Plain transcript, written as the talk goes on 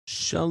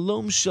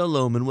Shalom,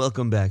 shalom, and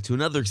welcome back to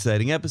another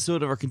exciting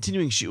episode of our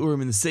continuing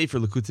Shiurim in the Sefer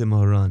Likutei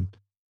Moharan.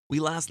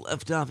 We last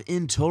left off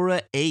in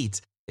Torah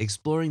 8,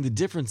 exploring the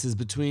differences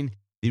between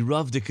the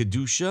Rav de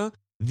Kedusha,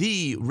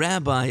 the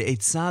rabbi, a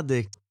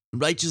tzaddik,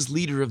 righteous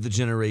leader of the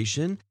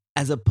generation,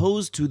 as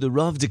opposed to the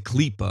Rav de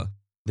Klipa.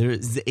 There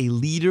is a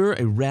leader,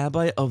 a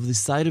rabbi of the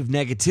side of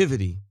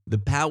negativity. The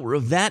power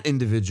of that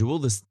individual,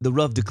 the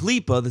Rav de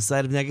Klipa, the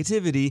side of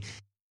negativity,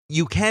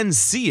 you can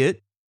see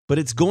it, but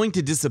it's going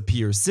to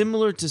disappear,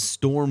 similar to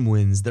storm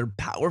winds. They're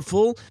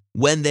powerful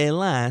when they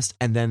last,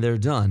 and then they're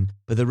done.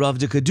 But the Rav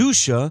de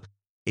Kedusha,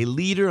 a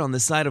leader on the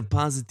side of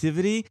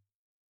positivity,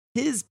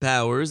 his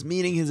powers,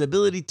 meaning his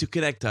ability to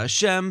connect to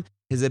Hashem,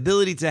 his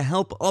ability to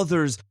help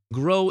others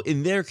grow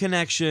in their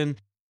connection,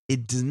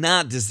 it does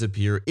not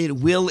disappear. It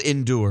will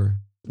endure.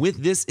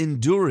 With this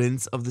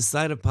endurance of the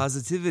side of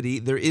positivity,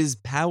 there is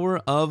power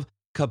of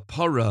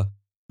kapara,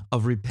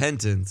 of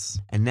repentance.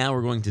 And now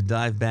we're going to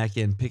dive back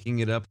in, picking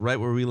it up right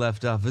where we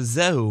left off.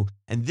 V'zehu,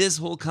 and this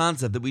whole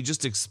concept that we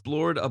just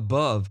explored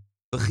above,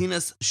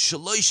 Bechinas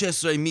Shalosh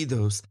Esrei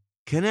Midos,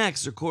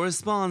 connects or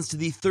corresponds to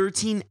the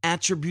 13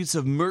 attributes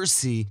of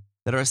mercy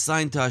that are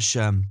assigned to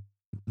Hashem.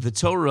 The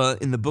Torah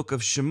in the book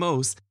of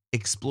Shemos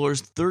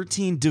explores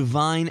 13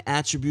 divine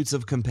attributes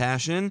of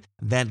compassion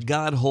that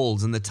God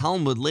holds. And the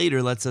Talmud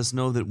later lets us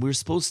know that we're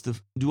supposed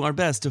to do our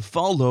best to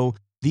follow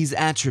these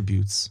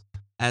attributes.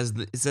 As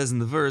it says in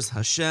the verse,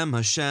 Hashem,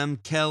 Hashem,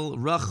 Kel,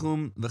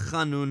 Rachum,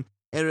 V'chanun,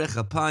 Erech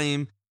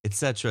Apayim,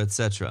 etc.,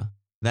 etc.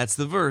 That's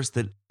the verse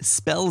that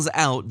spells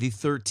out the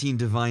 13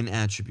 divine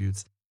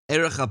attributes.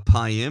 Erech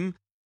Apayim,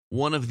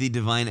 one of the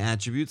divine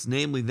attributes,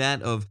 namely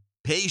that of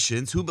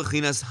patience, Hu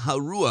Bechinas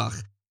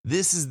Haruach.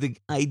 This is the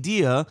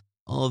idea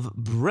of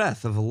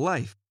breath, of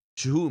life.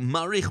 Shehu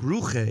Marich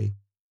Ruche.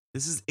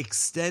 This is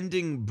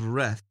extending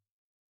breath.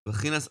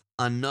 Bechinas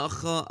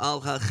Anacha Al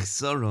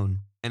HaChisaron.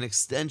 An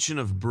extension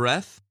of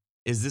breath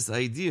is this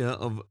idea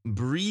of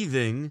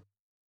breathing,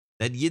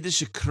 that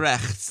Yiddish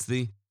krechts,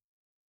 the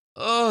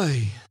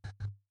oi.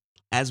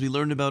 As we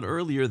learned about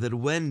earlier, that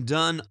when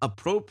done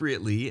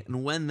appropriately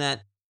and when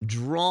that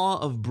draw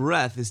of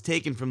breath is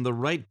taken from the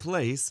right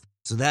place,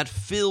 so that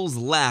fills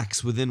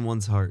lacks within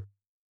one's heart.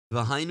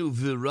 V'hainu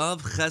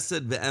v'rav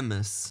chesed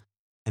ve'emes.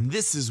 And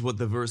this is what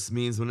the verse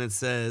means when it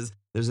says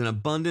there's an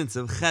abundance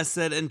of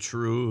chesed and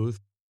truth.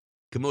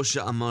 K'moshe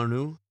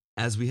amarnu,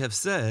 as we have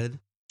said,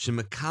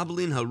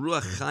 Shemakablin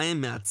haruach chayim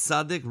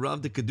me'atzadik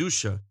Rav de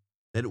Kedusha,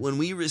 that when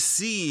we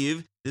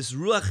receive this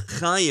ruach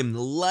chayim,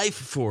 the life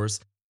force,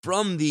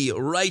 from the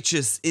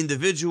righteous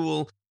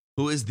individual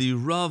who is the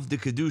Rav de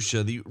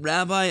Kedusha, the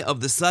rabbi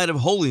of the side of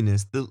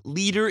holiness, the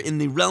leader in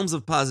the realms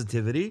of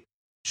positivity,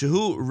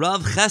 shehu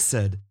Rav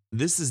Chesed.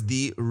 This is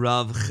the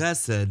Rav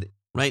Chesed.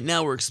 Right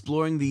now we're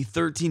exploring the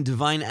 13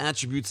 divine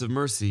attributes of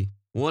mercy.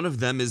 One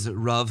of them is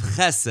Rav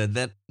Chesed,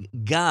 that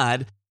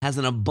God has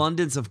an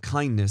abundance of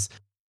kindness.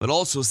 But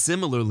also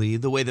similarly,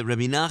 the way that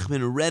Rabbi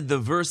Nachman read the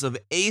verse of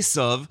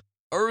Esav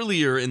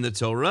earlier in the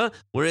Torah,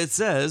 where it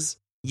says,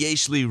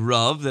 Yesh li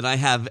Rav, that I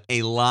have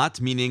a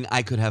lot, meaning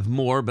I could have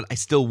more, but I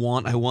still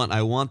want,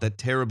 that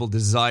terrible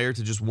desire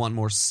to just want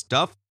more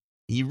stuff.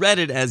 He read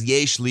it as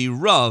Yesh li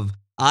Rav,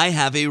 I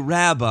have a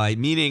rabbi,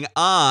 meaning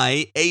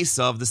I,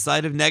 Esav, the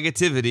side of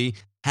negativity,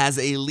 has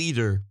a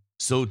leader.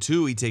 So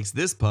too, he takes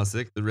this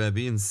pasuk, the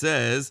Rebbe, and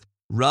says,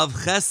 Rav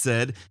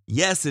Chesed,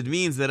 yes, it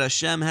means that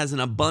Hashem has an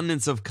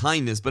abundance of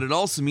kindness, but it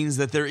also means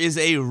that there is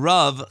a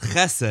Rav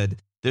Chesed.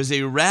 There's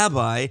a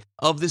rabbi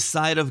of the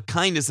side of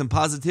kindness and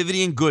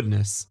positivity and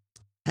goodness.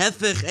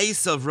 Hefech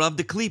Esav Rav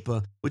de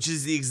Klipa, which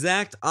is the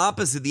exact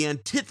opposite, the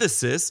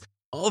antithesis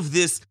of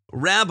this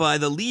rabbi,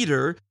 the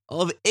leader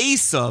of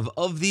Esav,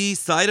 of the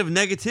side of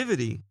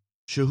negativity.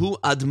 Shehu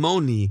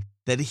Admoni,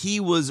 that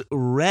he was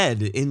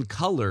red in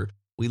color.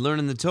 We learn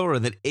in the Torah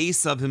that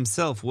Esav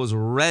himself was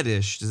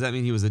reddish. Does that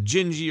mean he was a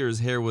gingy, or his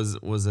hair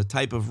was a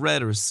type of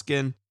red, or his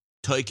skin?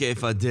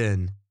 Toikef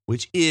Adin,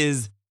 which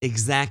is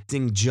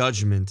exacting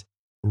judgment.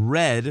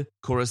 Red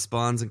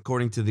corresponds,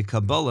 according to the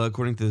Kabbalah,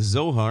 according to the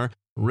Zohar,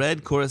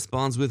 red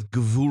corresponds with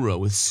Gevura,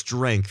 with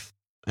strength.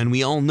 And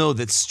we all know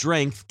that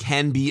strength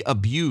can be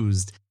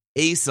abused.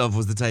 Esav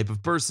was the type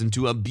of person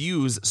to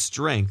abuse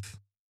strength.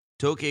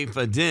 Tokef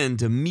Adin,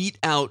 to mete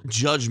out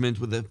judgment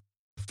with a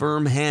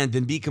firm hand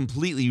and be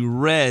completely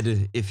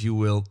red, if you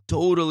will,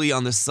 totally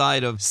on the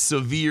side of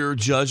severe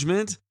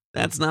judgment.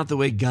 That's not the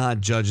way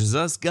God judges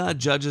us. God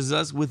judges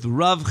us with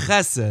Rav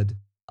Chesed,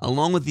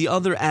 along with the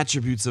other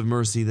attributes of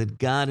mercy that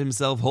God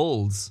himself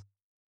holds.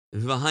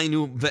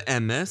 V'hainu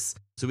ve'emes.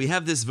 So we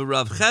have this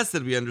V'rav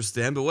Chesed we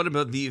understand, but what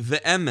about the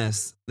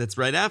ve'emes that's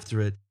right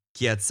after it?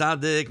 Ki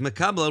atzadik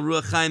mekabel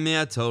ruach chayim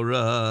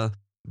me'atorah.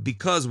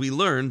 Because we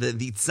learned that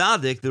the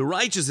tzaddik, the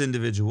righteous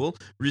individual,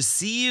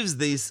 receives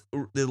the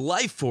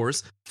life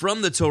force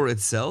from the Torah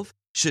itself,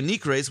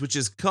 shenikres, which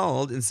is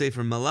called in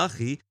Sefer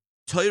Malachi,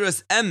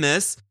 Toras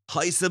emes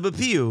haisa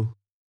b'piu.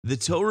 The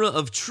Torah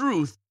of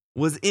truth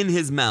was in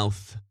his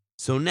mouth.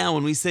 So now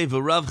when we say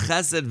V'rav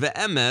Chesed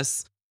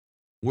ve'emes,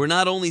 we're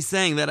not only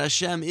saying that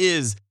Hashem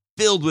is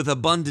filled with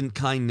abundant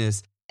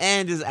kindness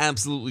and is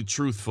absolutely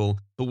truthful.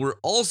 But we're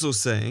also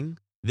saying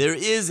there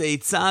is a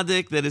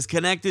tzaddik that is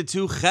connected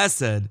to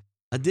chesed.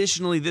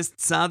 Additionally, this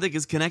tzaddik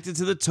is connected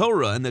to the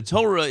Torah, and the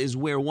Torah is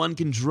where one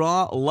can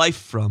draw life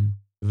from.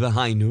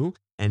 V'hainu,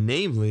 and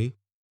namely,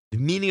 the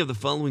meaning of the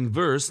following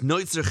verse,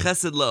 Noitzer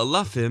chesed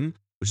la'alafim,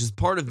 which is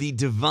part of the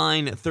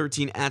divine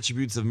 13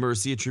 attributes of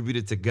mercy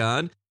attributed to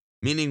God,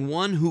 meaning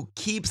one who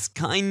keeps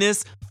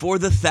kindness for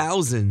the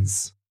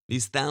thousands.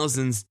 These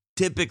thousands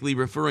typically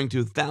referring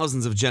to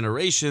thousands of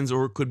generations,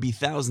 or it could be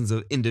thousands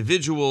of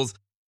individuals.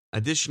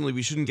 Additionally,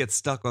 we shouldn't get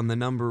stuck on the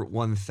number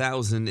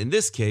 1,000 in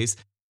this case,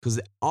 because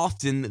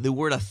often the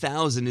word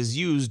 1,000 is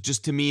used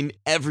just to mean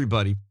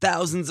everybody,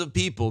 thousands of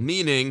people,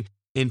 meaning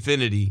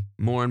infinity,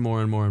 more and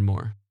more and more and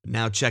more.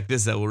 Now check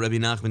this out, what Rabbi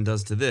Nachman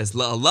does to this.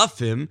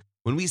 La'alafim,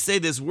 when we say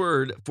this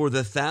word for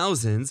the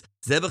thousands,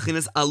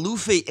 zebachinas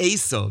alufe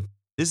Esav.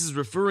 This is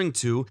referring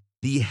to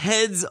the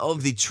heads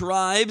of the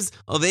tribes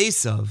of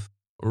Esav.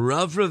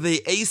 Rav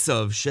Ravei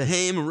Esav,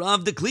 Shehem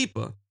Rav de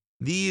Klipa.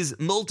 These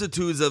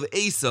multitudes of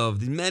Esav,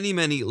 the many,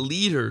 many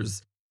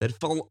leaders that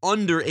fall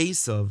under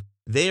Esav,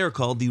 they are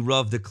called the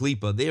Rav de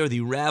Klipa. They are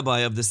the rabbi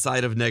of the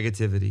side of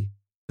negativity.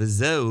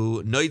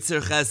 V'zeu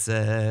noitzer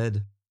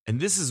chesed. And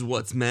this is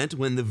what's meant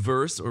when the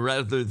verse, or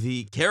rather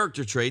the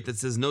character trait that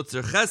says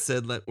noitzer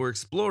chesed that we're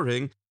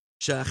exploring,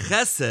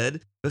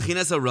 sha'chesed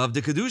v'chines Rav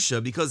de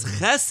Kedusha, because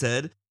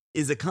chesed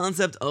is a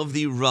concept of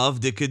the Rav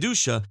de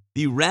Kedusha,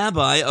 the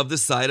rabbi of the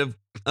side of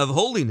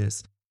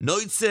holiness.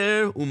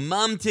 Noitzer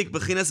umamtik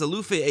b'chines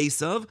alufe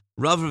Esav,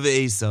 Rav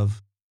Ravei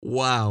Esav.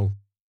 Wow.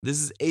 This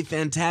is a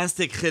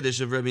fantastic chiddush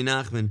of Rabbi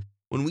Nachman.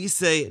 When we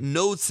say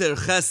Noitzer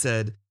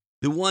Chesed,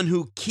 the one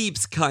who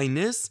keeps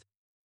kindness,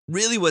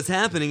 really what's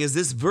happening is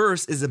this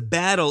verse is a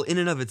battle in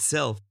and of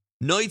itself.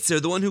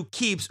 Noitzer, the one who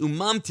keeps,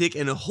 umamtik,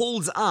 and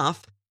holds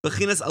off,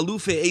 b'chinas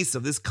alufe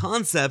Esav, this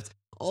concept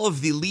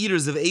of the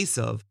leaders of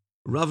Esav,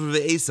 Rav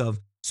Ravei Esav.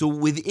 So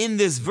within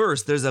this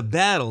verse, there's a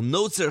battle.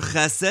 Noitzer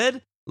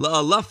Chesed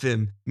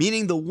la'alafim,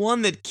 meaning the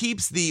one that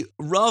keeps the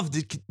Rav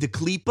de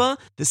Klipa,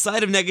 the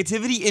side of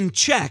negativity, in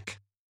check.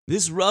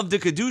 This Rav de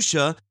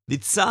Kedusha, the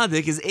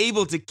tzaddik, is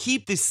able to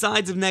keep the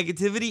sides of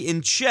negativity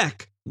in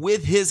check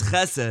with his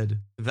chesed.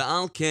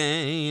 V'al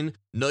kain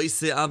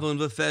noise avon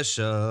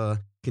v'fesha.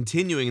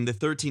 Continuing in the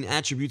 13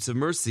 attributes of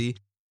mercy,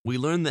 we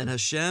learn that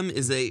Hashem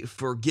is a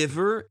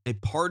forgiver, a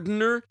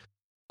pardoner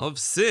of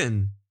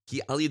sin.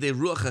 Ki al yidei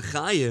ruach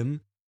hachayim,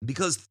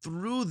 because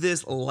through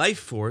this life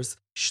force,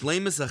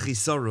 shleimus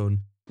hachisaron,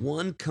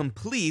 one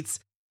completes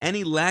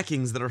any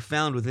lackings that are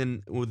found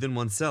within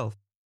oneself.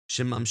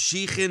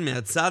 Shemamshichin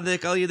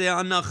me'atzadik al yidei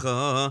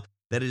anacha,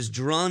 that is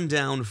drawn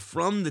down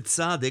from the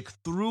tzaddik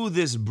through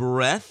this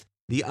breath,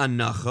 the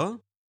anacha.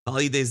 Al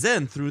yidei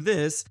zen, through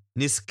this,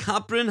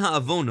 niskaprin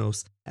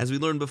ha'avonos. As we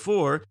learned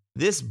before,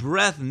 this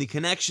breath and the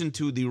connection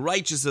to the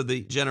righteous of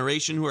the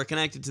generation who are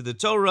connected to the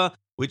Torah,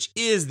 which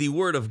is the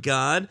word of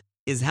God,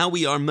 is how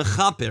we are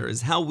mechaper,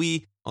 is how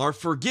we are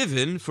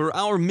forgiven for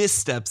our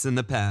missteps in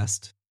the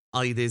past.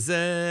 Al yidei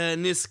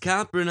zen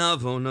niskaprin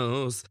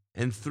ha'avonos.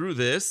 And through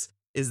this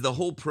is the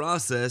whole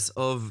process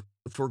of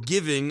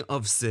forgiving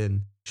of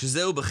sin.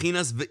 Shezeu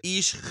b'chinas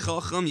v'ish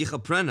chacham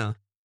yichaprena.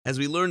 As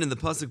we learned in the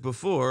pasuk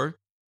before,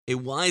 a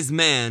wise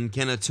man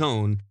can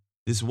atone.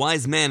 This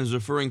wise man is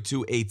referring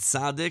to a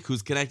tzaddik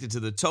who's connected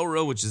to the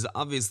Torah, which is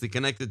obviously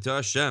connected to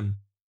Hashem.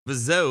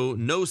 V'zeu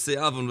nose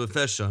avon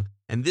v'fesha.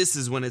 And this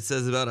is when it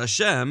says about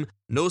Hashem,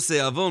 nose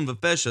avon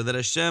v'fesha, that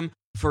Hashem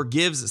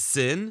forgives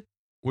sin.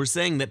 We're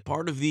saying that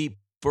part of the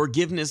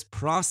forgiveness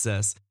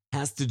process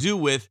has to do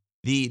with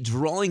the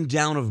drawing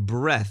down of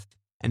breath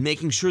and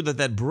making sure that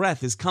that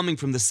breath is coming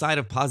from the side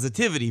of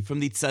positivity, from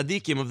the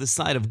tzaddikim of the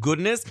side of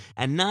goodness,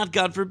 and not,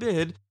 God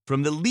forbid,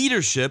 from the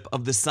leadership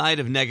of the side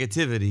of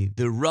negativity,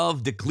 the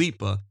Rav de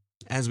Klipa.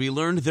 As we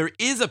learned, there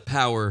is a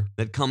power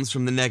that comes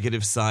from the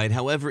negative side.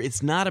 However,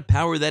 it's not a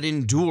power that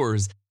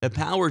endures. The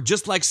power,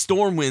 just like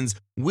storm winds,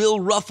 will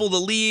ruffle the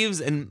leaves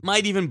and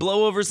might even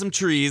blow over some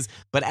trees,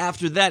 but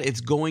after that,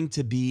 it's going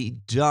to be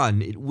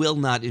done. It will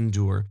not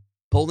endure.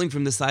 Holding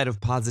from the side of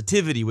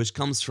positivity, which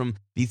comes from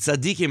the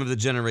tzaddikim of the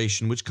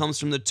generation, which comes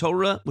from the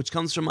Torah, which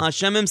comes from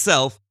Hashem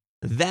himself,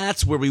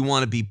 that's where we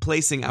want to be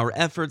placing our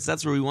efforts.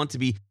 That's where we want to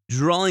be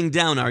drawing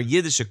down our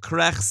Yiddish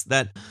krechs,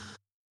 that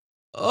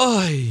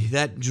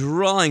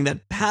drawing,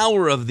 that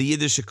power of the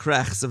Yiddish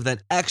krechs, of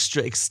that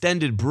extra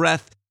extended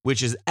breath,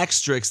 which is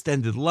extra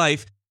extended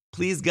life.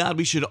 Please God,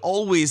 we should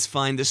always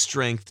find the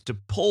strength to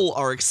pull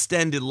our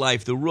extended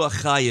life, the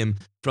Ruach Chaim,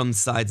 from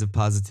sides of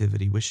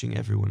positivity. Wishing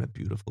everyone a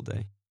beautiful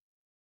day.